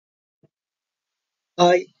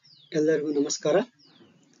Hi ಎಲ್ಲರಿಗೂ ನಮಸ್ಕಾರ.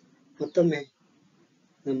 ಮತ್ತೊಮ್ಮೆ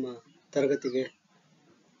ನಮ್ಮ ತರಗತಿಗೆ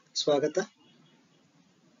ಸ್ವಾಗತ.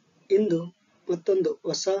 ಇಂದು ಮತ್ತೊಂದು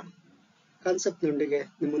ಹೊಸ ಕಾನ್ಸೆಪ್ಟ್ ನೊಂದಿಗೆ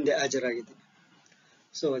ನಿಮ್ಮ ಮುಂದೆ ಹಾಜರಾಗಿದ್ದೀನಿ.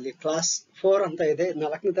 ಸೊ ಅಲ್ಲಿ ಕ್ಲಾಸ್ 4 ಅಂತ ಇದೆ,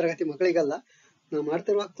 4ನೇ ತರಗತಿ ಮಕ್ಕಳಿಗಲ್ಲ. ನಾವು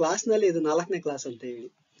ಮಾಡ್ತಿರುವ ಕ್ಲಾಸ್ನಲ್ಲಿ ಇದು 4ನೇ ಕ್ಲಾಸ್ ಅಂತ ಹೇಳಿ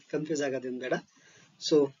ಕನ್ಫ್ಯೂಸ್ ಆಗೋದೇನು ಬೇಡ.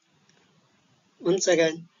 So once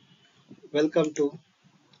again welcome to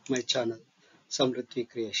my channel Samriddhi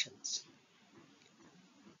creations.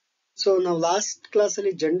 So ನಾವು ಲಾಸ್ಟ್ ಕ್ಲಾಸ್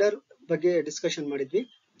ಅಲ್ಲಿ ಜೆಂಡರ್ ಬಗ್ಗೆ ಡಿಸ್ಕಷನ್ ಮಾಡಿದ್ವಿ.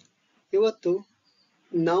 ಇವತ್ತು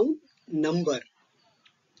ನೌನ್ ನಂಬರ್.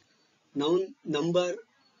 ನೌನ್ ನಂಬರ್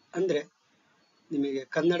ಅಂದ್ರೆ ನಿಮಗೆ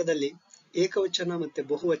ಕನ್ನಡದಲ್ಲಿ ಏಕವಚನ ಮತ್ತೆ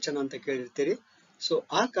ಬಹುವಚನ ಅಂತ ಕೇಳಿರ್ತೀರಿ. ಸೊ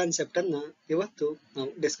ಆ ಕಾನ್ಸೆಪ್ಟ್ ಅನ್ನ ಇವತ್ತು ನಾವು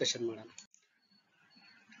ಡಿಸ್ಕಷನ್ ಮಾಡೋಣ.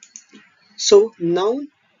 ಸೊ ನೌನ್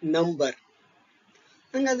ನಂಬರ್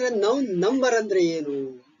ಹಂಗಂದ್ರೆ ನೌನ್ ನಂಬರ್ ಅಂದ್ರೆ ಏನು,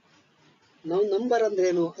 ನೌನ್ ನಂಬರ್ ಅಂದ್ರೆ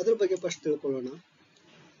ಏನು ಅದ್ರ ಬಗ್ಗೆ ಫಸ್ಟ್ ತಿಳ್ಕೊಳ್ಳೋಣ.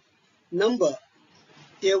 Number,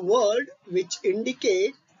 a word which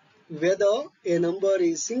indicate whether a number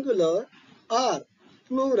is singular or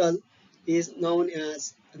plural is known as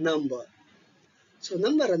number. So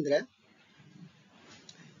number ಅಂದ್ರೆ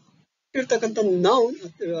ಇರ್ತಕ್ಕಂಥ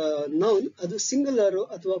ನೌನ್ ಅದು ಸಿಂಗುಲರ್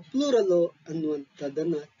ಅಥವಾ ಪ್ಲೂರಲ್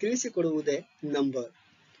ಅನ್ನುವಂಥದ್ದನ್ನ ತಿಳಿಸಿಕೊಡುವುದೇ ನಂಬರ್.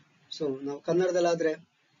 ಸೊ ನಾವು ಕನ್ನಡದಲ್ಲಾದ್ರೆ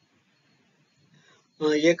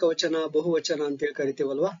ಏಕವಚನ ಬಹುವಚನ ಅಂತೇಳಿ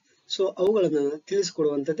ಕರಿತೀವಲ್ವಾ. ಸೊ ಅವುಗಳನ್ನ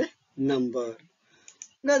ತಿಳಿಸಿಕೊಡುವಂಥದ್ದೇ ನಂಬರ್.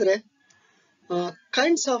 ಹಾಗಾದ್ರೆ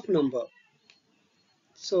kinds of number.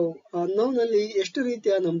 So noun ಅಲ್ಲಿ ಎಷ್ಟು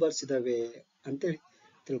ರೀತಿಯ ನಂಬರ್ಸ್ ಇದಾವೆ ಅಂತೇಳಿ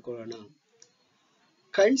ತಿಳ್ಕೊಳ್ಳೋಣ.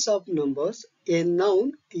 Kinds of numbers, A noun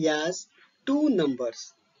has 2 numbers.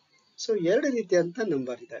 So 2 ರೀತಿಯಂತ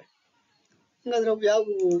number ಇದೆ. ಹಾಗಾದ್ರೆ ಅವು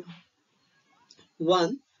ಯಾವುವು?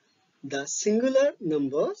 1 the singular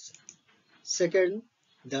numbers, second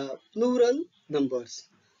the plural numbers.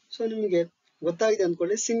 So ನಿಮಗೆ ಗೊತ್ತಾಗಿದೆ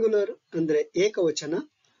ಅಂದ್ಕೊಳ್ಳಿ. ಸಿಂಗುಲರ್ ಅಂದ್ರೆ ಏಕವಚನ,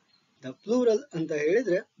 ದ ಪ್ಲೂರಲ್ ಅಂತ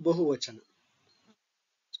ಹೇಳಿದ್ರೆ ಬಹುವಚನ.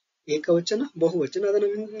 ಏಕವಚನ ಬಹುವಚನ ಅದನ್ನು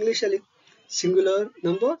ಇಂಗ್ಲಿಷ್ ಅಲ್ಲಿ singular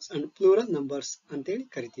numbers and plural numbers ಅಂತೇಳಿ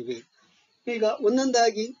ಕರಿತೀವಿ. ಈಗ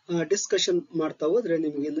ಒಂದೊಂದಾಗಿ ಡಿಸ್ಕಷನ್ ಮಾಡ್ತಾ ಹೋದ್ರೆ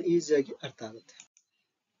ನಿಮಗೆ ಇನ್ನು ಈಸಿಯಾಗಿ ಅರ್ಥ ಆಗುತ್ತೆ.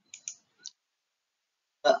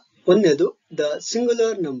 ಒಂದನೇದು the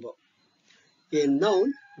singular number. A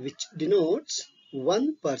noun which denotes one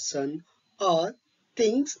person or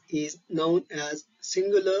things is known as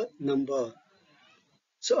singular number.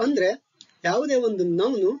 So ಅಂದ್ರೆ ಯಾವುದೇ ಒಂದು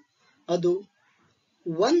ನೌನು ಅದು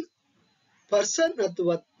ಒನ್ ಪರ್ಸನ್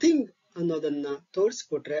ಅಥವಾ ಥಿಂಗ್ ಅನ್ನೋದನ್ನ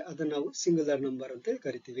ತೋರಿಸ್ಕೊಟ್ರೆ ಅದನ್ನ ನಾವು ಸಿಂಗುಲರ್ ನಂಬರ್ ಅಂತ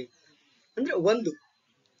ಕರಿತೀವಿ. ಅಂದ್ರೆ ಒಂದು,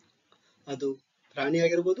 ಅದು ಪ್ರಾಣಿ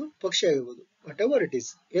ಆಗಿರ್ಬೋದು, ಪಕ್ಷಿ ಆಗಿರ್ಬೋದು, ವಾಟ್ ಎವರ್ ಇಟ್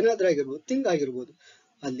ಈಸ್, ಏನಾದ್ರೂ ಆಗಿರ್ಬೋದು, ಥಿಂಗ್ ಆಗಿರ್ಬೋದು,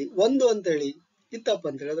 ಅಲ್ಲಿ ಒಂದು ಅಂತ ಹೇಳಿ ಇತ್ತಪ್ಪ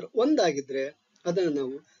ಅಂತ ಹೇಳಿದ್ರೆ ಒಂದಾಗಿದ್ರೆ ಅದನ್ನ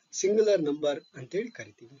ನಾವು ಸಿಂಗುಲರ್ ನಂಬರ್ ಅಂತೇಳಿ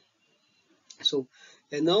ಕರಿತೀವಿ. So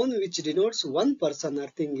A noun which denotes one person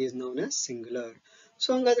or thing is known as singular. So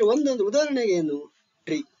ಹಂಗಾದ್ರೆ ಒಂದೊಂದು ಉದಾಹರಣೆಗೆ ಏನು?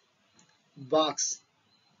 ಟ್ರೀ, ಬಾಕ್ಸ್,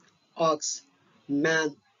 ಆಕ್ಸ್,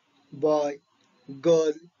 ಮ್ಯಾನ್, ಬಾಯ್,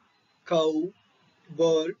 girl, cow,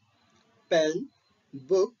 bird, pen,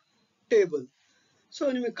 book, table.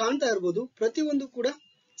 So ನಿಮಗೆ ಕಾಣ್ತಾ ಇರ್ಬೋದು ಪ್ರತಿಯೊಂದು ಕೂಡ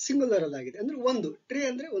ಸಿಂಗುಲರ್ ಅಲ್ಲಾಗಿದೆ. ಅಂದ್ರೆ ಒಂದು ಟ್ರೀ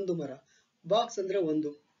ಅಂದ್ರೆ ಒಂದು ಮರ, ಬಾಕ್ಸ್ ಅಂದ್ರೆ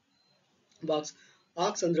ಒಂದು ಬಾಕ್ಸ್,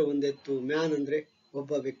 ಆಕ್ಸ್ ಅಂದ್ರೆ ಒಂದೆತ್ತು, ಮ್ಯಾನ್ ಅಂದ್ರೆ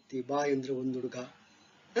ಒಬ್ಬ ವ್ಯಕ್ತಿ, ಬಾಯ್ ಅಂದ್ರೆ ಒಂದು ಹುಡುಗ.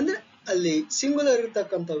 ಅಂದ್ರೆ ಅಲ್ಲಿ ಸಿಂಗುಲರ್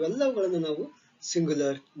ಇರ್ತಕ್ಕಂಥವೆಲ್ಲವುಗಳನ್ನು ನಾವು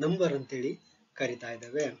ಸಿಂಗುಲರ್ ನಂಬರ್ ಅಂತೇಳಿ ಕರಿತಾ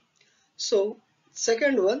ಇದ್ದೇವೆ. So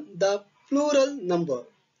second one the plural number.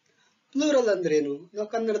 Plural ಅಂದ್ರೆ ಏನು? ನಾವು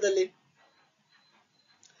ಕನ್ನಡದಲ್ಲಿ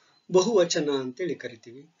ಬಹುವಚನ ಅಂತೇಳಿ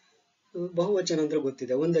ಕರಿತೀವಿ. ಬಹುವಚನ ಅಂದ್ರೆ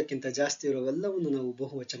ಗೊತ್ತಿದೆ, ಒಂದಕ್ಕಿಂತ ಜಾಸ್ತಿ ಇರೋವೆಲ್ಲವನ್ನು ನಾವು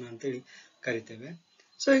ಬಹುವಚನ ಅಂತೇಳಿ ಕರಿತೇವೆ.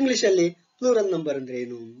 ಸೊ ಇಂಗ್ಲಿಷ್ ಅಲ್ಲಿ ಪ್ಲೂರಲ್ ನಂಬರ್ ಅಂದ್ರೆ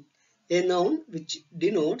ಏನು? A noun which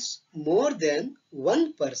denotes more than one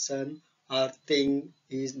person or thing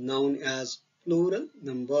is known as plural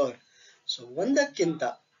number. So ಒಂದಕ್ಕಿಂತ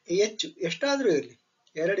ಹೆಚ್ಚು, ಎಷ್ಟಾದ್ರೂ ಇರಲಿ,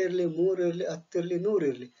 2 ಇರಲಿ, 3 ಇರಲಿ, 10 ಇರಲಿ, 100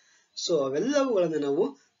 ಇರಲಿ, ಸೊ ಅವೆಲ್ಲವುಗಳನ್ನು ನಾವು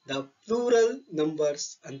ದ ಪ್ಲೂರಲ್ ನಂಬರ್ಸ್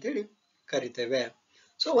ಅಂತೇಳಿ ಕರಿತೇವೆ.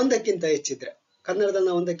 ಸೊ ಒಂದಕ್ಕಿಂತ ಹೆಚ್ಚಿದ್ರೆ, ಕನ್ನಡದಲ್ಲಿ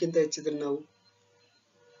ನಾವು ಒಂದಕ್ಕಿಂತ ಹೆಚ್ಚಿದ್ರೆ ನಾವು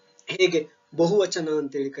ಹೇಗೆ ಬಹುವಚನ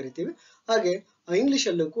ಅಂತೇಳಿ ಕರಿತೀವಿ, ಹಾಗೆ ಇಂಗ್ಲಿಷ್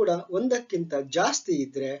ಅಲ್ಲೂ ಕೂಡ ಒಂದಕ್ಕಿಂತ ಜಾಸ್ತಿ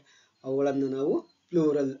ಇದ್ರೆ ಅವುಗಳನ್ನು ನಾವು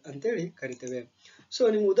ಪ್ಲೂರಲ್ ಅಂತೇಳಿ ಕರಿತೇವೆ. ಸೊ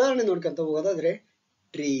ನಿಮ್ಗೆ ಉದಾಹರಣೆ ನೋಡ್ಕೊಂತ ಹೋಗೋದಾದ್ರೆ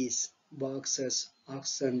trees, boxes,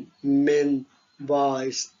 ಆಕ್ಸನ್, men,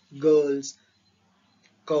 boys, girls,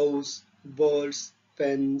 ಕೌಸ್, birds,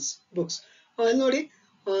 pens, books. ನೋಡಿ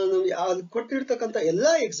ಅದು ಕೊಟ್ಟಿರ್ತಕ್ಕಂಥ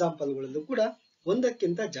ಎಲ್ಲಾ ಎಕ್ಸಾಂಪಲ್ಗಳಲ್ಲೂ ಕೂಡ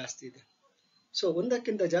ಒಂದಕ್ಕಿಂತ ಜಾಸ್ತಿ ಇದೆ. ಸೊ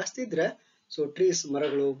ಒಂದಕ್ಕಿಂತ ಜಾಸ್ತಿ ಇದ್ರೆ, ಸೊ ಟ್ರೀಸ್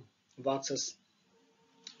ಮರಗಳು,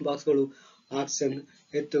 ಬಾಕ್ಸ್ಗಳು, ಆಕ್ಸನ್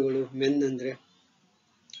ಎತ್ತುಗಳು, ಮೆನ್ ಅಂದ್ರೆ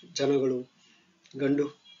ಜನಗಳು, ಗಂಡು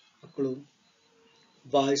ಮಕ್ಕಳು,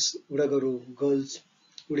 ಬಾಯ್ಸ್ ಹುಡುಗರು, ಗರ್ಲ್ಸ್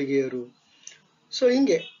ಹುಡುಗಿಯರು, ಸೊ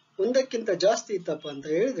ಹಿಂಗೆ ಒಂದಕ್ಕಿಂತ ಜಾಸ್ತಿ ಇತ್ತಪ್ಪ ಅಂತ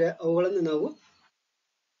ಹೇಳಿದ್ರೆ ಅವುಗಳನ್ನು ನಾವು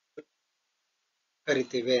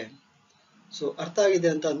ಕರಿತೇವೆ. ಸೊ ಅರ್ಥ ಆಗಿದೆ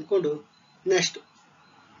ಅಂತ ಅಂದ್ಕೊಂಡು ನೆಕ್ಸ್ಟ್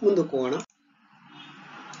ಮುಂದಕ್ಕೆ ಹೋಗೋಣ.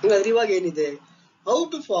 ಹಾಗಾದ್ರೆ ಇವಾಗ ಏನಿದೆ, how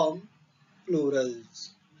to form plurals.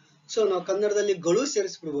 So ನಾವು ಕನ್ನಡದಲ್ಲಿ ಗಳು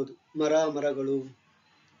ಸೇರಿಸ್ಬಿಡ್ಬೋದು, ಮರ ಮರಗಳು,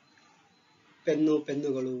 ಪೆನ್ನು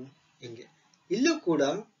ಪೆನ್ನುಗಳು, ಹಿಂಗೆ. ಇಲ್ಲೂ ಕೂಡ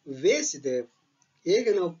ವೇಸ್ ಇದೆ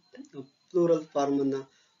ಹೇಗೆ ನಾವು ಪ್ಲೂರಲ್ ಫಾರ್ಮ್ ಅನ್ನ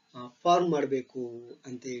ಫಾರ್ಮ್ ಮಾಡಬೇಕು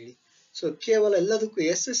ಅಂತ ಹೇಳಿ. ಸೊ ಕೇವಲ ಎಲ್ಲದಕ್ಕೂ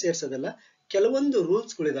ಎಸ್ ಸೇರ್ಸೋದಲ್ಲ, ಕೆಲವೊಂದು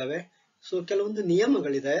ರೂಲ್ಸ್ಗಳಿದಾವೆ, ಸೊ ಕೆಲವೊಂದು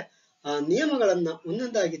ನಿಯಮಗಳಿದೆ. ಆ ನಿಯಮಗಳನ್ನ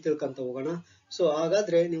ಒಂದೊಂದಾಗಿ ತಿಳ್ಕೊಂತ ಹೋಗೋಣ. ಸೊ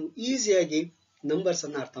ಹಾಗಾದ್ರೆ ನೀವು ಈಸಿಯಾಗಿ ನಂಬರ್ಸ್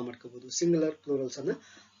ಅನ್ನ ಅರ್ಥ ಮಾಡ್ಕೋಬಹುದು, ಸಿಂಗುಲರ್ ಪ್ಲೂರಲ್ಸ್ ಅನ್ನ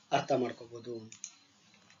ಅರ್ಥ ಮಾಡ್ಕೋಬಹುದು.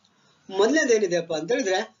 ಮೊದಲನೇದೇನಿದೆಯಪ್ಪ ಅಂತ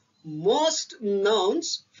ಹೇಳಿದ್ರೆ, most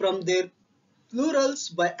nouns from there plurals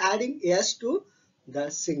by adding S to the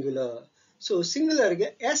singular. So singular ಗೆ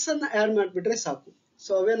ಎಸ್ ಅನ್ನ ಆಡ್ ಮಾಡ್ಬಿಟ್ರೆ ಸಾಕು.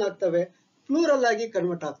 ಸೊ ಅವೇನಾಗ್ತವೆ, ಪ್ಲೂರಲ್ ಆಗಿ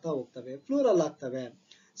ಕನ್ವರ್ಟ್ ಆಗ್ತಾ ಹೋಗ್ತವೆ, ಪ್ಲೂರಲ್ ಆಗ್ತವೆ,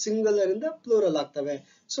 ಸಿಂಗುಲರ್ ಇಂದ ಪ್ಲೂರಲ್ ಆಗ್ತವೆ.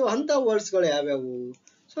 ಸೊ ಅಂತ ವರ್ಡ್ಸ್ ಗಳು ಯಾವ್ಯಾವು,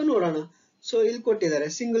 ಸೊ ನೋಡೋಣ. ಸೊ ಇಲ್ಲಿ ಕೊಟ್ಟಿದ್ದಾರೆ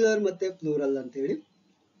ಸಿಂಗುಲರ್ ಮತ್ತೆ ಪ್ಲೂರಲ್ ಅಂತ ಹೇಳಿ.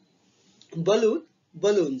 Balloon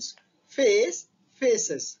balloons, face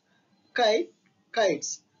phases, kite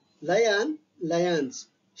kites, lion Lions,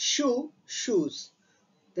 shoe shoes.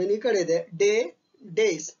 Then ಈ ಕಡೆ ಇದೆ day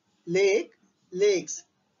days, lake lakes,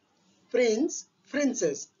 prince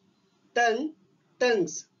princess, tongue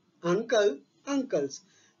tongues, uncle uncles.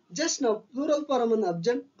 Just ನಾವು ಪ್ಲೂರಲ್ ಫಾರಮ್ ಅನ್ನು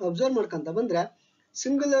ಅಬ್ಸರ್ವ್ ಮಾಡ್ಕೊಂತ ಬಂದ್ರೆ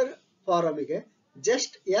ಸಿಂಗುಲರ್ ಫಾರಮಿಗೆ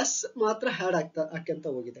ಜಸ್ಟ್ ಎಸ್ ಮಾತ್ರ ಹ್ಯಾಡ್ ಹಾಕ್ಯಂತ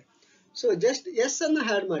ಹೋಗಿದೆ. ಸೊ ಜಸ್ಟ್ ಎಸ್ ಅನ್ನ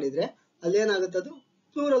ಹ್ಯಾಡ್ ಮಾಡಿದ್ರೆ ಅಲ್ಲೇನಾಗುತ್ತೆ, ಅದು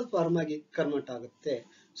ಪ್ಲೂರಲ್ ಫಾರ್ಮ್ ಆಗಿ ಕನ್ವರ್ಟ್ ಆಗುತ್ತೆ.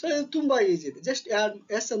 ಸೊ ಇದು ತುಂಬಾ ಈಸಿ ಇದೆ, ಜಸ್ಟ್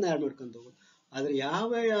ಎಸ್ ಅನ್ನ ಆಡ್ ಮಾಡ್ಕೊಂತ ಹೋಗೋದು. ಆದ್ರೆ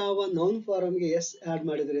ಯಾವ ಯಾವ ನೌನ್ ಫಾರಮ್ಗೆ ಎಸ್ ಆಡ್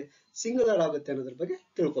ಮಾಡಿದ್ರೆ ಸಿಂಗುಲರ್ ಆಗುತ್ತೆ ಅನ್ನೋದ್ರ ಬಗ್ಗೆ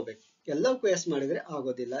ತಿಳ್ಕೊಬೇಕು. ಎಲ್ಲಕ್ಕೂ ಎಸ್ ಮಾಡಿದ್ರೆ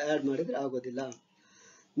ಆಗೋದಿಲ್ಲ, ಆಡ್ ಮಾಡಿದ್ರೆ ಆಗೋದಿಲ್ಲ.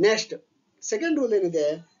 ನೆಕ್ಸ್ಟ್ ಸೆಕೆಂಡ್ ರೂಲ್ ಏನಿದೆ,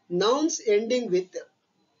 nouns ending with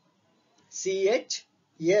ch,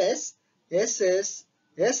 s, ss,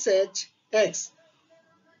 sh, x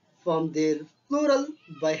form their plural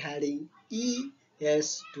by adding es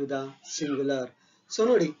to the singular. So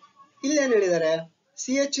ನೋಡಿ ಇಲ್ಲೇನ್ ಹೇಳಿದ್ದಾರೆ,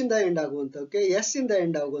 ಸಿ ಎಚ್ ಇಂದ ಎಂಡ್ ಆಗುವಂತಕ್ಕೆ, ಎಸ್ ಇಂದ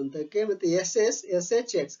ಎಂಡ್ ಆಗುವಂತಕ್ಕೆ, ಮತ್ತೆ S S S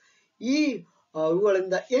H X ಈ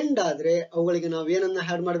ಅವುಗಳಿಂದ end ಆದ್ರೆ ಅವುಗಳಿಗೆ ನಾವು ಏನನ್ನ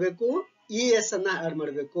ಆಡ್ ಮಾಡಬೇಕು, ಇ ಎಸ್ ಅನ್ನ ಆಡ್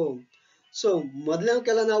ಮಾಡಬೇಕು. ಸೊ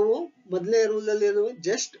ಮೊದಲನೆಲ್ಲ ನಾವು ಮೊದಲನೇ ರೂಲ್ ಅಲ್ಲಿ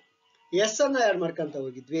ಜಸ್ಟ್ ಎಸ್ ಅನ್ನ ಆಡ್ ಮಾಡ್ಕೊಂತ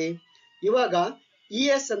ಹೋಗಿದ್ವಿ. ಇವಾಗ ಇ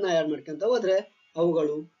ಎಸ್ ಅನ್ನ ಆಡ್ ಮಾಡ್ಕೊಂತ ಹೋದ್ರೆ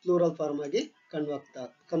ಅವುಗಳು ಪ್ಲೂರಲ್ ಫಾರ್ಮ್ ಆಗಿ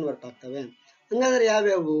ಕನ್ವರ್ಟ್ ಆಗ್ತವೆ. ಹಂಗಾದ್ರೆ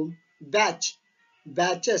ಯಾವ್ಯಾವು, batch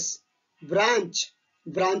batches, branch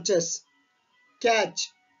branches, catch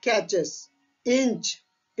catches, inch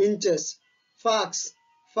inches, fox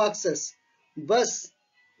ಫಾಕ್ಸಸ್, bus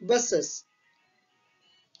buses,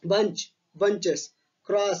 bunch bunches,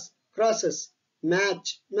 cross crosses, match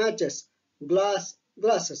matches, glass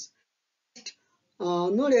glasses.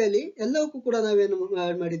 ನೋಡಿ ಅಲ್ಲಿ ಎಲ್ಲಕ್ಕೂ ಕೂಡ ನಾವೇನು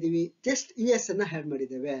ಆಡ್ ಮಾಡಿದೀವಿ, ಜಸ್ಟ್ ಇ ಎಸ್ ಅನ್ನ ಆಡ್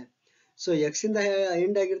ಮಾಡಿದ್ದೇವೆ. ಸೊ ಎಕ್ಸ್ ಇಂದ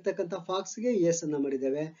ಎಂಡ್ ಆಗಿರ್ತಕ್ಕಂಥ ಫಾಕ್ಸ್ ಗೆ ಇ ಎಸ್ ಅನ್ನ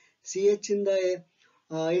ಮಾಡಿದ್ದೇವೆ. ಸಿ ಎಚ್ ಇಂದ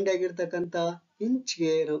ಎಂಡ್ ಆಗಿರ್ತಕ್ಕಂಥ ಇಂಚ್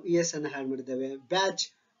ಗೆ ನಾವು ಇ ಎಸ್ ಅನ್ನ ಆಡ್ ಮಾಡಿದ್ದೇವೆ. ಬ್ಯಾಚ್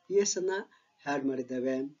ಇ ಎಸ್ ಅನ್ನ ಆಡ್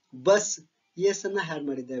ಮಾಡಿದ್ದೇವೆ. ಬಸ್ ಇ ಎಸ್ ಅನ್ನ ಆಡ್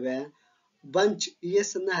ಮಾಡಿದ್ದೇವೆ. ಬಂಚ್ ಇ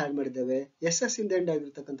ಎಸ್ ಅನ್ನ ಆಡ್ ಮಾಡಿದ್ದೇವೆ. ಎಸ್ ಎಸ್ ಇಂದ ಎಂಡ್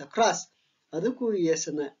ಆಗಿರ್ತಕ್ಕಂಥ ಕ್ರಾಸ್ ಅದಕ್ಕೂ ಇ ಎಸ್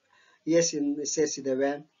ಅನ್ನ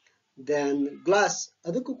ಸೇರಿಸಿದ್ದೇವೆ. ದೆನ್ ಗ್ಲಾಸ್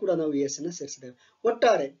ಅದಕ್ಕೂ ಕೂಡ ನಾವು ಎಸ್ ಅನ್ನ ಸೇರಿಸಿದ್ದೇವೆ.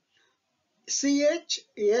 ಒಟ್ಟಾರೆ C H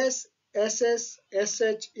S S S S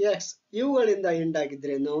H X ಇವುಗಳಿಂದ ಎಂಡ್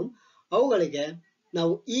ಆಗಿದ್ರೆ ನಾವು ಅವುಗಳಿಗೆ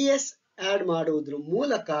ನಾವು ಇ ಎಸ್ ಆಡ್ ಮಾಡುವುದ್ರ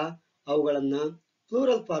ಮೂಲಕ ಅವುಗಳನ್ನ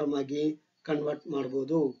ಪ್ಲೂರಲ್ ಫಾರ್ಮ್ ಆಗಿ ಕನ್ವರ್ಟ್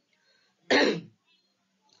ಮಾಡಬಹುದು.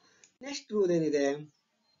 ನೆಕ್ಸ್ಟ್ ರೂಲ್ ಏನಿದೆ,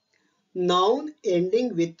 noun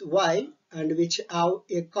ending with Y and which have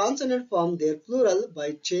A consonant form there plural by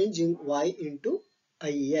changing Y into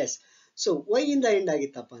IS. So Y ಇಂದ ಎಂಡ್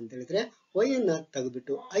ಆಗಿತ್ತಪ್ಪ ಅಂತ ಹೇಳಿದ್ರೆ ವೈ ಅನ್ನ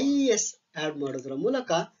ತೆಗೆದ್ಬಿಟ್ಟು ಐಎಸ್ ಆಡ್ ಮಾಡೋದ್ರ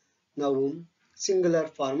ಮೂಲಕ ನಾವು ಸಿಂಗುಲರ್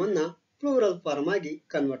ಫಾರ್ಮ್ ಅನ್ನ ಪ್ಲೂರಲ್ ಫಾರ್ಮ್ ಆಗಿ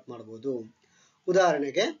ಕನ್ವರ್ಟ್ ಮಾಡಬಹುದು.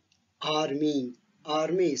 ಉದಾಹರಣೆಗೆ army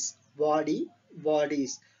army's, body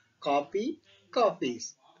bodies, copy copies,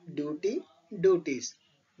 duty duties,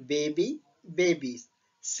 baby babies,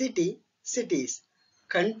 city cities,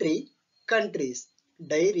 country countries,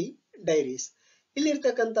 dairy diaries.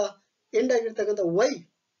 ಇಲ್ಲಿರ್ತಕ್ಕಂಥ ಎಂಡ್ ಆಗಿರ್ತಕ್ಕಂಥ ವೈ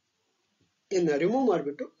ಇನ್ನ ರಿಮೂವ್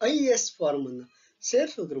ಮಾಡಿಬಿಟ್ಟು ಐ ಎಸ್ ಫಾರ್ಮ್ ಅನ್ನ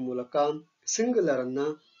ಸೇರಿಸೋದ್ರ ಮೂಲಕ ಸಿಂಗುಲರ್ ಅನ್ನ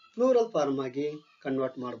ಪ್ಲೂರಲ್ ಫಾರ್ಮ್ ಆಗಿ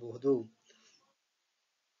ಕನ್ವರ್ಟ್ ಮಾಡಬಹುದು.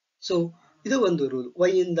 ಸೊ ಇದು ಒಂದು ರೂಲ್.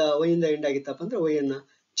 ವೈ ಇಂದ ಎಂಡ್ ಆಗಿತ್ತಪ್ಪ ಅಂದ್ರೆ ವೈ ಅನ್ನ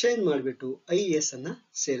ಚೇಂಜ್ ಮಾಡಿಬಿಟ್ಟು ಐ ಎಸ್ ಅನ್ನ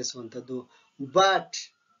ಸೇರಿಸುವಂತದ್ದು. ಬಟ್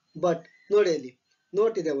ಬಟ್ ನೋಡಿ ಅಲ್ಲಿ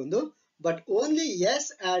ನೋಟ್ ಇದೆ ಒಂದು, but only S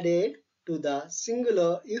added to the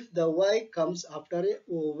singular if the Y comes after A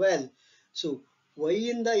vowel. So Y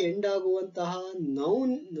ಇಂದ ಎಂಡ್ ಆಗುವಂತಹ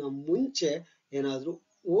ನೌನ್ ಮುಂಚೆ ಏನಾದ್ರೂ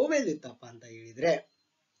ಓವೆಲ್ ಇತ್ತಪ್ಪ ಅಂತ ಹೇಳಿದ್ರೆ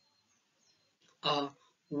ಆ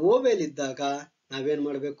ಓವೆಲ್ ಇದ್ದಾಗ ನಾವೇನ್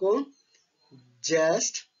ಮಾಡಬೇಕು,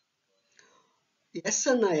 ಜಸ್ಟ್ ಎಸ್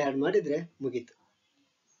ಅನ್ನ ಆಡ್ ಮಾಡಿದ್ರೆ ಮುಗೀತು.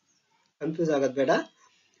 ಕನ್ಫ್ಯೂಸ್ ಆಗೋದ್ ಬೇಡ.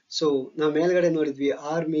 ಸೊ ನಾವು ಮೇಲ್ಗಡೆ ನೋಡಿದ್ವಿ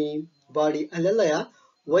ಆರ್ಮಿ, ಬಾಡಿ, ಅಲ್ಲೆಲ್ಲ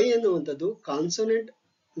ವೈ ಅನ್ನುವಂಥದ್ದು ಕಾನ್ಸೋನೆಂಟ್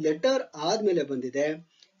ಲೆಟರ್ ಆದ್ಮೇಲೆ ಬಂದಿದೆ.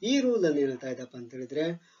 ಈ ರೂಲ್ ಅನ್ನು ಹೇಳ್ತಾ ಇದ್ದಪ್ಪ ಅಂತ ಹೇಳಿದ್ರೆ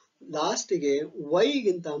ಲಾಸ್ಟ್ಗೆ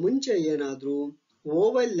ವೈಗಿಂತ ಮುಂಚೆ ಏನಾದ್ರೂ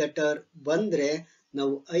ಓವೆಲ್ ಲೆಟರ್ ಬಂದ್ರೆ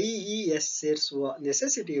ನಾವು IES ಸೇರಿಸುವ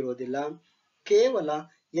ನೆಸೆಸಿಟಿ ಇರೋದಿಲ್ಲ, ಕೇವಲ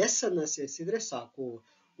ಎಸ್ ಅನ್ನ ಸೇರಿಸಿದ್ರೆ ಸಾಕು.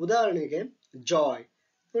 ಉದಾಹರಣೆಗೆ ಜಾಯ್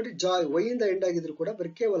ನೋಡಿ, ಜಾಯ್ ವೈ ಇಂದ ಎಂಡ್ ಆಗಿದ್ರು ಕೂಡ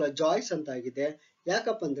ಬರೀ ಕೇವಲ ಜಾಯ್ಸ್ ಅಂತ ಆಗಿದೆ.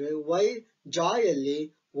 ಯಾಕಪ್ಪ ಅಂದ್ರೆ ಜಾಯ್ ಅಲ್ಲಿ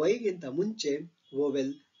ವೈಗಿಂತ ಮುಂಚೆ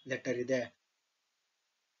ಓವೆಲ್ ಲೆಟರ್ ಇದೆ.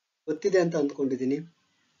 ಗೊತ್ತಿದೆ ಅಂತ ಅಂದ್ಕೊಂಡಿದ್ದೀನಿ.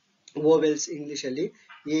 ಓವೆಲ್ಸ್ ಇಂಗ್ಲಿಷ್ ಅಲ್ಲಿ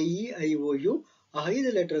AEIOU ಆ 5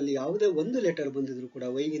 ಲೆಟರ್ ಅಲ್ಲಿ ಯಾವುದೇ ಒಂದು ಲೆಟರ್ ಬಂದಿದ್ರು ಕೂಡ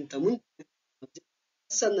ವೈಗಿಂತ ಮುಂಚೆ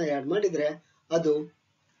ಎಸ್ ಅನ್ನ ಆಡ್ ಮಾಡಿದ್ರೆ ಅದು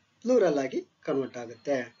ಪ್ಲೂರಲ್ ಆಗಿ ಕನ್ವರ್ಟ್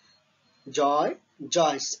ಆಗುತ್ತೆ. Joy,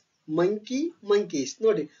 joys, monkey, monkeys.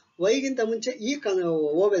 ನೋಡಿ ವೈಗಿಂತ ಮುಂಚೆ ಈ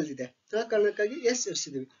ಓವೆಲ್ ಇದೆ, ಆ ಕಾರಣಕ್ಕಾಗಿ ಎಸ್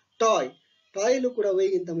ಇರಿಸಿದ್ವಿ. ಟಾಯ್, ಟಾಯ್ ಅಲ್ಲೂ ಕೂಡ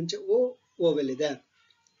ವೈಗಿಂತ ಮುಂಚೆ ಓವೆಲ್ ಇದೆ.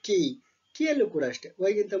 ಕೀ, ಕೀಯಲ್ಲೂ ಕೂಡ ಅಷ್ಟೇ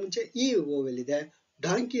ವೈಗಿಂತ ಮುಂಚೆ ಈ ಓವೆಲ್ ಇದೆ.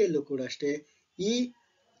 ಡಾಂಕಿಯಲ್ಲೂ ಕೂಡ ಅಷ್ಟೇ ಈ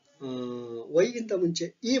ವೈಗಿಂತ ಮುಂಚೆ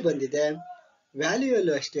ಈ ಬಂದಿದೆ. ವ್ಯಾಲ್ಯೂ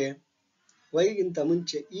ಅಲ್ಲೂ ಅಷ್ಟೇ ವೈಗಿಂತ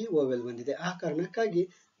ಮುಂಚೆ ಈ ಓವೆಲ್ ಬಂದಿದೆ. ಆ ಕಾರಣಕ್ಕಾಗಿ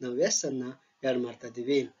ನಾವು ಎಸ್ ಅನ್ನ ಆಡ್ ಮಾಡ್ತಾ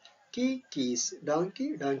ಇದ್ದೀವಿ. Key, keys, donkey,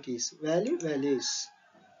 donkeys, value, values.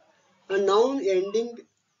 A noun ending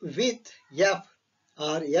with F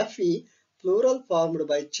or FE plural formed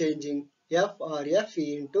by changing F or FE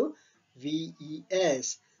into VES.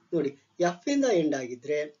 ನೋಡಿ ಎಫ್ ಇಂದ ಎಂಡ್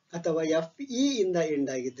ಆಗಿದ್ರೆ ಅಥವಾ FE ಇಂದ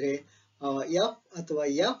ಎಂಡ್ ಆಗಿದ್ರೆ ಎಫ್ ಅಥವಾ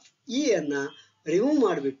FE ಅನ್ನ ರಿಮೂವ್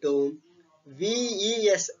ಮಾಡಿಬಿಟ್ಟು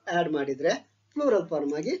VES ಆಡ್ ಮಾಡಿದ್ರೆ ಪ್ಲೂರಲ್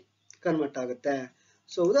ಫಾರ್ಮ್ ಆಗಿ ಕನ್ವರ್ಟ್ ಆಗುತ್ತೆ.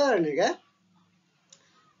 ಸೊ ಉದಾಹರಣೆಗೆ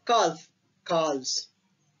Kolff, calls,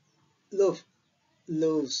 ಲೂಫ್,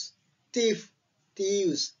 ಲೂವ್ಸ್, thief,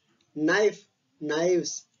 thieves, knife,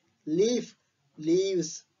 knives, leaf, leaves,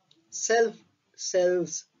 self,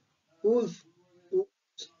 selves, wolf,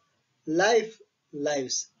 wolves, life,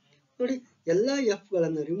 lives. ನೋಡಿ ಎಲ್ಲ ಎಫ್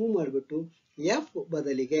ಗಳನ್ನ ರಿಮೂವ್ ಮಾಡಿಬಿಟ್ಟು ಎಫ್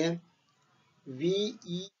ಬದಲಿಗೆ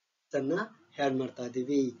VE ಅನ್ನ ಆಡ್ ಮಾಡ್ತಾ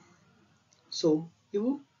ಇದ್ದೀವಿ. ಸೊ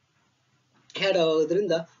ಇವು ಆಡ್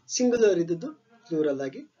ಆಗೋದ್ರಿಂದ ಸಿಂಗುಲರ್ ಇದ್ದದ್ದು ಪ್ಲೂರಲ್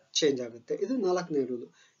ಆಗಿ ಚೇಂಜ್ ಆಗುತ್ತೆ. ಇದು 4ನೇ ರೂಲು.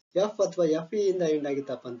 ಎಫ್ ಅಥವಾ FE ಇಂದ ಎಂಡ್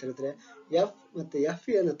ಆಗಿತ್ತಪ್ಪ ಅಂತ ಹೇಳಿದ್ರೆ ಎಫ್ ಮತ್ತೆ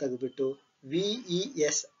FE ಅನ್ನ ತೆಗೆದ್ಬಿಟ್ಟು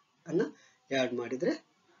VES ಅನ್ನ ಆಡ್ ಮಾಡಿದ್ರೆ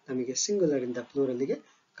ನಮಗೆ ಸಿಂಗುಲರ್ ಇಂದ ಪ್ಲೂರಲ್ಗೆ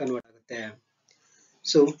ಕನ್ವರ್ಟ್ ಆಗುತ್ತೆ.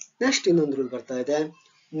 ಸೊ ನೆಕ್ಸ್ಟ್ ಇನ್ನೊಂದು ರೂಲ್ ಬರ್ತಾ ಇದೆ.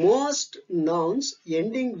 Most nouns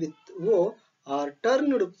ending with O R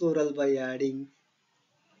turned plural by adding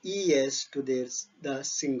ES to the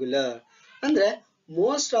singular. ಅಂದ್ರೆ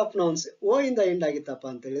ಮೋಸ್ಟ್ ಆಫ್ ನೌನ್ಸ್ O ಇಂದ ಎಂಡ್ ಆಗಿತ್ತಪ್ಪ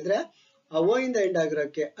ಅಂತ ಹೇಳಿದ್ರೆ ಆ O ಇಂದ ಎಂಡ್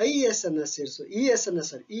ಆಗಿರೋಕ್ಕೆ ES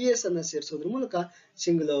ಅನ್ನ ಸೇರಿಸೋದ್ರ ಮೂಲಕ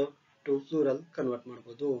ಸಿಂಗುಲರ್ ಟು ಪ್ಲೂರಲ್ ಕನ್ವರ್ಟ್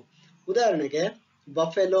ಮಾಡಬಹುದು. ಉದಾಹರಣೆಗೆ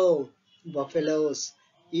buffalo, buffaloes,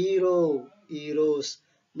 hero, heroes,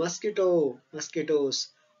 mosquito, mosquitoes,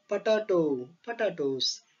 ಪಟಾಟೋ,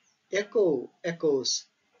 ಪಟಾಟೋಸ್, eco, echoes,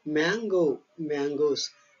 mango, mangoes,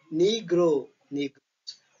 Negro,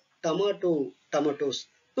 ನೀಗ್ರೋಸ್, tomato, ಟೊಮಾಟೋಸ್.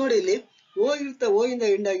 ನೋಡಿ ಇಲ್ಲಿ O ಇಂದ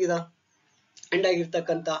ಎಂಡ್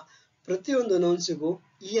ಆಗಿರ್ತಕ್ಕಂಥ ಪ್ರತಿಯೊಂದು ನೌನ್ಸಿಗೂ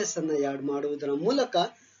ES ಅನ್ನ ಆಡ್ ಮಾಡುವುದರ ಮೂಲಕ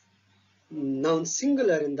ನೌನ್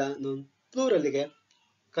ಸಿಂಗುಲರ್ ಇಂದ ನೌನ್ ಪ್ಲೂರಲ್ಗೆ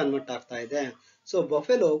ಕನ್ವರ್ಟ್ ಆಗ್ತಾ ಇದೆ. ಸೊ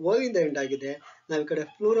ಬಫೆಲೋ O ಇಂದ ಎಂಡ್ ಆಗಿದೆ, ನಾವು ಈ ಕಡೆ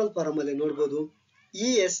ಪ್ಲೂರಲ್ ಫಾರ್ಮ್ ಅಲ್ಲಿ ನೋಡ್ಬೋದು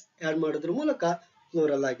ES ಆಡ್ ಮಾಡೋದ್ರ ಮೂಲಕ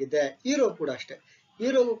ಪ್ಲೂರಲ್ ಆಗಿದೆ. ಹೀರೋ ಕೂಡ ಅಷ್ಟೇ,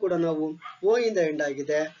 ಹೀರೋಗೂ ಕೂಡ ನಾವು O ಇಂದ ಎಂಡ್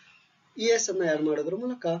ಆಗಿದೆ, ES ಅನ್ನ ಆಡ್ ಮಾಡೋದ್ರ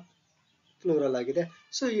ಮೂಲಕ ಪ್ಲೂರಲ್ ಆಗಿದೆ.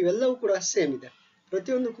 ಸೊ ಇವೆಲ್ಲವೂ ಕೂಡ ಸೇಮ್ ಇದೆ.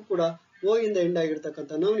 ಪ್ರತಿಯೊಂದಕ್ಕೂ ಕೂಡ O ಇಂದ ಎಂಡ್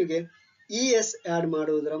ಆಗಿರ್ತಕ್ಕಂಥ ನೌನಿಗೆ ES ಆಡ್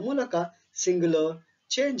ಮಾಡುವುದರ ಮೂಲಕ singular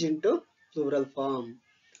change into plural form.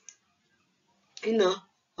 ಇನ್ನ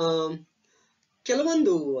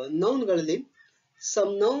ಕೆಲವೊಂದು ನೌನ್ಗಳಲ್ಲಿ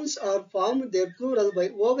some nouns are form there plural by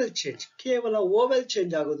vowel change. ಕೇವಲ ಓವೆಲ್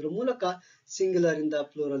ಚೇಂಜ್ ಆಗೋದ್ರ ಮೂಲಕ ಸಿಂಗುಲರ್ ಇಂದ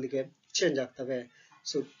ಪ್ಲೂರಲ್ಗೆ ಚೇಂಜ್ ಆಗ್ತವೆ.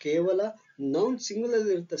 ಸೊ ಕೇವಲ ನೌನ್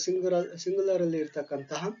ಸಿಂಗುಲರ್ ಅಲ್ಲಿ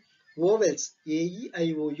ಇರ್ತಕ್ಕಂತಹ ಓವೆಲ್ಸ್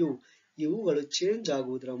AEIOU ಇವುಗಳು ಚೇಂಜ್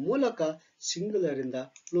ಆಗುವುದರ ಮೂಲಕ ಸಿಂಗುಲರ್ ಇಂದ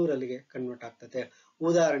ಪ್ಲೂರಲ್ಗೆ ಕನ್ವರ್ಟ್ ಆಗ್ತದೆ.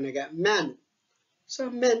 ಉದಾಹರಣೆಗೆ man, so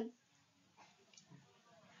men.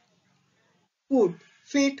 Foot,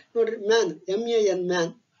 feet. ನೋಡ್ರಿ ಮ್ಯಾನ್ MAN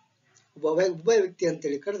ಮ್ಯಾನ್ ಒಬ್ಬ ವ್ಯಕ್ತಿ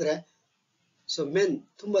ಅಂತೇಳಿ ಕರೆದ್ರೆ ಸೊ ಮೆನ್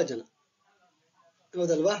ತುಂಬಾ ಜನ,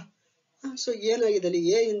 ಹೌದಲ್ವಾ? ಸೊ ಏನಾಗಿದೆ ಅಲ್ಲಿ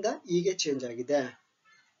A ಇಂದ ಹೀಗೆ ಚೇಂಜ್ ಆಗಿದೆ.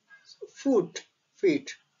 Foot,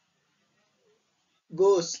 feet.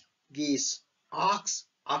 Goes, ಗೀಸ್. Axe,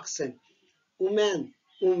 ಆಕ್ಸೆನ್. Women,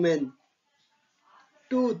 women.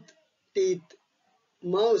 Tooth, teeth.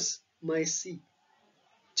 Mouse, ಮೈಸಿ.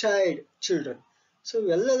 child, children. So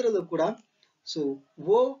ಎಲ್ಲದರಲ್ಲೂ ಕೂಡ ಸೊ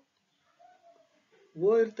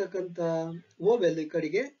ಓ ಇರ್ತಕ್ಕಂಥ ಓ ವ್ಯಾಲ್ಯೂ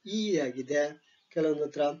ಕಡೆಗೆ ಇ ಆಗಿದೆ, ಕೆಲವೊಂದು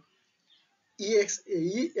ಹತ್ರ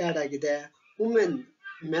ಇ ಆಡ್ ಆಗಿದೆ. ವುಮೆನ್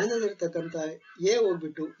ಮ್ಯಾನ್ ಅಲ್ಲಿ ಇರ್ತಕ್ಕಂಥ ಎ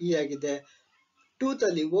ಹೋಗ್ಬಿಟ್ಟು ಇ ಆಗಿದೆ. ಟೂತ್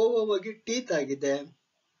ಅಲ್ಲಿ ಓ ಹೋಗಿ ಟೀತ್ ಆಗಿದೆ.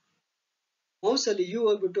 ಮೌಸ್ ಅಲ್ಲಿ ಯು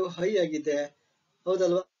ಹೋಗ್ಬಿಟ್ಟು ಹೈ ಆಗಿದೆ,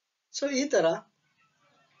 ಹೌದಲ್ವಾ? ಸೊ ಈ ತರ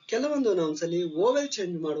ಕೆಲವೊಂದು ನೌನ್ಸ್ ಅಲ್ಲಿ ಓವೆಲ್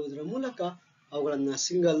ಚೇಂಜ್ ಮಾಡುವುದರ ಮೂಲಕ ಅವುಗಳನ್ನ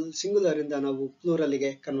ಸಿಂಗುಲರ್ ಇಂದ ನಾವು ಪ್ಲೂರಲ್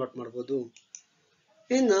ಗೆ ಕನ್ವರ್ಟ್ ಮಾಡಬಹುದು.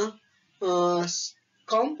 ಇನ್ನ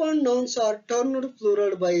compound nouns are turned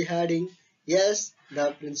plural by adding S the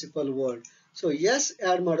principal word. So S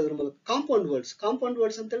add ಮಾಡೋದ್ರ ಮೂಲಕ ಕಾಂಪೌಂಡ್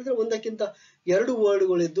ವರ್ಡ್ಸ್ ಅಂತ ಹೇಳಿದ್ರೆ ಒಂದಕ್ಕಿಂತ ಎರಡು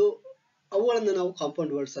ವರ್ಡ್ಗಳಿದ್ದು ಅವುಗಳನ್ನ ನಾವು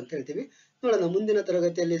ಕಾಂಪೌಂಡ್ ವರ್ಡ್ಸ್ ಅಂತ ಹೇಳ್ತೀವಿ. ನೋಡೋಣ ಮುಂದಿನ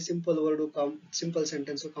ತರಗತಿಯಲ್ಲಿ simple word, simple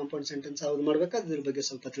sentence, compound sentence ಯಾವ್ದು ಮಾಡ್ಬೇಕಾದ್ರೆ ಅದ್ರ ಬಗ್ಗೆ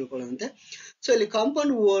ಸ್ವಲ್ಪ ತಿಳ್ಕೊಳ್ಳೋಣಂತೆ. ಸೊ ಇಲ್ಲಿ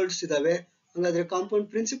ಕಾಂಪೌಂಡ್ ವರ್ಡ್ಸ್ ಇದಾವೆ, ಹಾಗಾದ್ರೆ ಕಾಂಪೌಂಡ್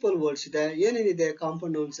ಪ್ರಿನ್ಸಿಪಲ್ ವರ್ಡ್ಸ್ ಇದೆ. ಏನೇನಿದೆ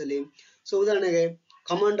ಕಾಂಪೌಂಡ್ ನೌನ್ಸ್ ಅಲ್ಲಿ? ಸೊ ಉದಾಹರಣೆಗೆ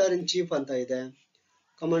ಕಮಾಂಡರ್ ಇನ್ ಚೀಫ್ ಅಂತ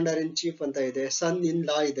ಇದೆ, ಸನ್ ಇನ್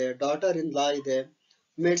ಲಾ ಇದೆ, ಡಾಟರ್ ಇನ್ ಲಾ ಇದೆ,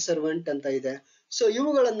 ಮೇಡ್ ಸರ್ವೆಂಟ್ ಅಂತ ಇದೆ. ಸೊ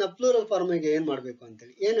ಇವುಗಳನ್ನ ಪ್ಲೂರಲ್ ಫಾರ್ಮ್ ಗೆ ಏನ್ ಮಾಡ್ಬೇಕು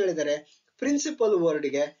ಅಂತೇಳಿ ಏನ್ ಹೇಳಿದರೆ, ಪ್ರಿನ್ಸಿಪಲ್ ವರ್ಡ್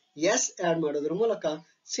ಗೆ ಎಸ್ ಆಡ್ ಮಾಡೋದ್ರ ಮೂಲಕ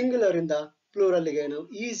ಸಿಂಗುಲರ್ ಇಂದ ಪ್ಲೂರಲ್ ಗೆ ನಾವು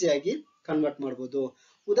ಈಸಿಯಾಗಿ ಕನ್ವರ್ಟ್ ಮಾಡಬಹುದು.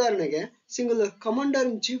 ಉದಾಹರಣೆಗೆ ಸಿಂಗುಲರ್ ಕಮಾಂಡರ್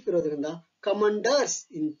ಇನ್ ಚೀಫ್ ಇರೋದ್ರಿಂದ ಕಮಾಂಡರ್ಸ್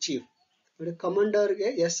ಇನ್ ಚೀಫ್, ಕಮಾಂಡರ್ ಗೆ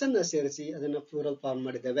ಎಸ್ ಅನ್ನ ಸೇರಿಸಿ ಅದನ್ನ ಪ್ಲೂರಲ್ ಫಾರ್ಮ್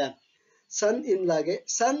ಮಾಡಿದ್ದೇವೆ. ಸನ್ ಇನ್ ಲಾಗೆ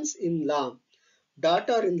sons in law,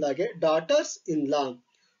 daughter in ಲಾಗೆ daughters in law,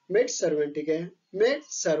 made servant ಗೆ ಮೇಡ್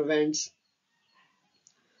ಸರ್ವೆಂಟ್ಸ್.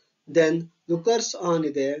 ದೆನ್ ಲುಕರ್ಸ್ ಆನ್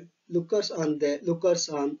ಇದೆ, ಲುಕರ್ಸ್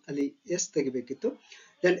ಆನ್ ಅಲ್ಲಿ ಎಸ್ ತೆಗಿಬೇಕಿತ್ತು.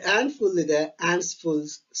 ದೆನ್ ಆ್ಯಂಡ್ ಫುಲ್ ಇದೆ, ಆ್ಯಂಡ್ಸ್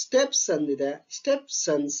ಫುಲ್ಸ್. Steps ಅಂದಿದೆ, step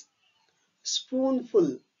sons. Spoon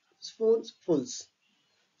ಫುಲ್ಸ್.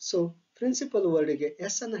 So principal word ಗೆ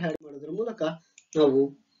ಎಸ್ ಅನ್ನು ಆಡ್ ಮಾಡೋದ್ರ ಮೂಲಕ ನಾವು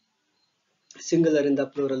ಸಿಂಗುಲರ್ ಇಂದ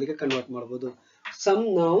ಪ್ಲೂರಲ್ ಗೆ ಕನ್ವರ್ಟ್ ಮಾಡಬಹುದು. Some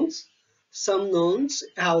nouns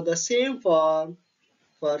have the same form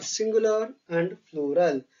for singular and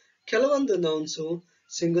plural. ಕೆಲವೊಂದು ನೌನ್ಸ್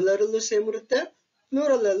ಸಿಂಗುಲರ್ ಅಲ್ಲೂ ಸೇಮ್ ಇರುತ್ತೆ,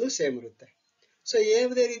 ಪ್ಲೂರಲ್ ಅಲ್ಲೂ ಸೇಮ್ ಇರುತ್ತೆ. ಸೊ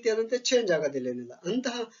ಯಾವುದೇ ರೀತಿಯಾದಂತೆ ಚೇಂಜ್ ಆಗೋದಿಲ್ಲ, ಏನಿಲ್ಲ.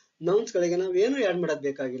 ಅಂತಹ ನೌನ್ಸ್ ಗಳಿಗೆ ನಾವು ಏನು ಆಡ್ ಮಾಡೋದ್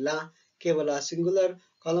ಬೇಕಾಗಿಲ್ಲ, ಕೇವಲ ಸಿಂಗುಲರ್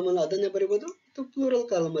ಕಾಲಮ್ ಅಲ್ಲಿ ಅದನ್ನೇ ಬರಿಬಹುದು ಮತ್ತು ಪ್ಲೂರಲ್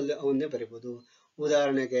ಕಾಲಮ್ ಅಲ್ಲಿ ಅವನ್ನೇ ಬರಿಬಹುದು.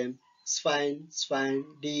 ಉದಾಹರಣೆಗೆ swine,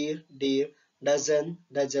 Deere, dozen,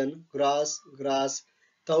 gross,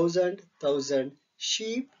 thousand,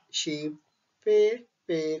 sheep,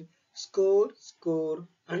 peer, score,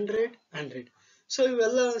 hundred. So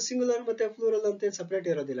ಇವೆಲ್ಲ ಸಿಂಗುಲರ್ ಮತ್ತೆ ಪ್ಲೂರಲ್ ಅಂತ ಸಪರೇಟ್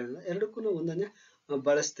ಇರೋದಿಲ್ಲ, ಎರಡಕ್ಕೂ ಒಂದನ್ನೇ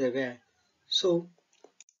ಬಳಸ್ತೇವೆ. ಸೊ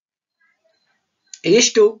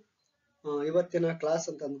ಇಷ್ಟು ಇವತ್ತಿನ ಕ್ಲಾಸ್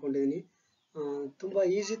ಅಂತ ಅಂದ್ಕೊಂಡಿದೀನಿ. ತುಂಬಾ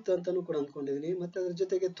ಈಸಿ ಇತ್ತು ಅಂತಾನು ಕೂಡ ಅಂದ್ಕೊಂಡಿದೀನಿ. ಮತ್ತೆ ಅದ್ರ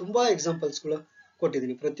ಜೊತೆಗೆ ತುಂಬಾ ಎಕ್ಸಾಂಪಲ್ಸ್ ಗಳು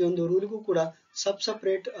ಕೊಟ್ಟಿದ್ದೀನಿ. ಪ್ರತಿಯೊಂದು ರೂಲ್ಗೂ ಕೂಡ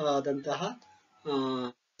ಸಪರೇಟ್ ಆದಂತಹ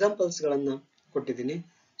ಎಕ್ಸಾಂಪಲ್ಸ್ ಗಳನ್ನ ಕೊಟ್ಟಿದ್ದೀನಿ.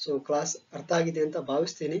 ಸೊ ಕ್ಲಾಸ್ ಅರ್ಥ ಆಗಿದೆ ಅಂತ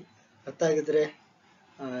ಭಾವಿಸ್ತೀನಿ. ಅರ್ಥ ಆಗಿದ್ರೆ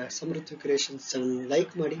ಸಮೃದ್ಧಿ ಕ್ರಿಯೇಷನ್ಸ್ ಚಾನಲ್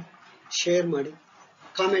ಲೈಕ್ ಮಾಡಿ, ಶೇರ್ ಮಾಡಿ,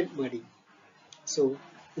 ಕಾಮೆಂಟ್ ಮಾಡಿ. ಸೊ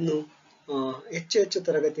ಇನ್ನು ಹೆಚ್ಚು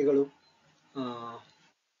ತರಗತಿಗಳು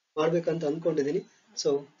ಮಾಡ್ಬೇಕಂತ ಅನ್ಕೊಂಡಿದ್ದೀನಿ. ಸೊ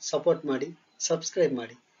ಸಪೋರ್ಟ್ ಮಾಡಿ, ಸಬ್ಸ್ಕ್ರೈಬ್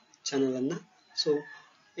ಮಾಡಿ ಚಾನಲ್ ಅನ್ನ. ಸೊ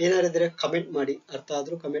ಏನಾರಿದ್ರೆ ಕಮೆಂಟ್ ಮಾಡಿ, ಅರ್ಥ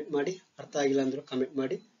ಆದ್ರೂ ಕಮೆಂಟ್ ಮಾಡಿ, ಅರ್ಥ ಆಗಿಲ್ಲ ಅಂದ್ರೂ ಕಮೆಂಟ್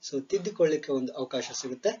ಮಾಡಿ. ಸೊ ತಿದ್ದುಕೊಳ್ಳಿಕ್ಕೆ ಒಂದು ಅವಕಾಶ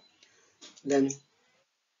ಸಿಗುತ್ತೆ. ದೆನ್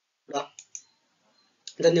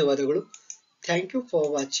ಧನ್ಯವಾದಗಳು. Thank you for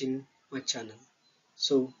watching my channel.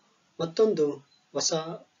 So ಮತ್ತೊಂದು ಹೊಸ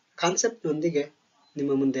ಕಾನ್ಸೆಪ್ಟ್ ನೊಂದಿಗೆ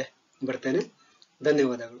ನಿಮ್ಮ ಮುಂದೆ ಬರ್ತೇನೆ.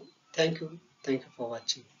 ಧನ್ಯವಾದಗಳು. Thank you for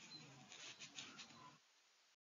watching.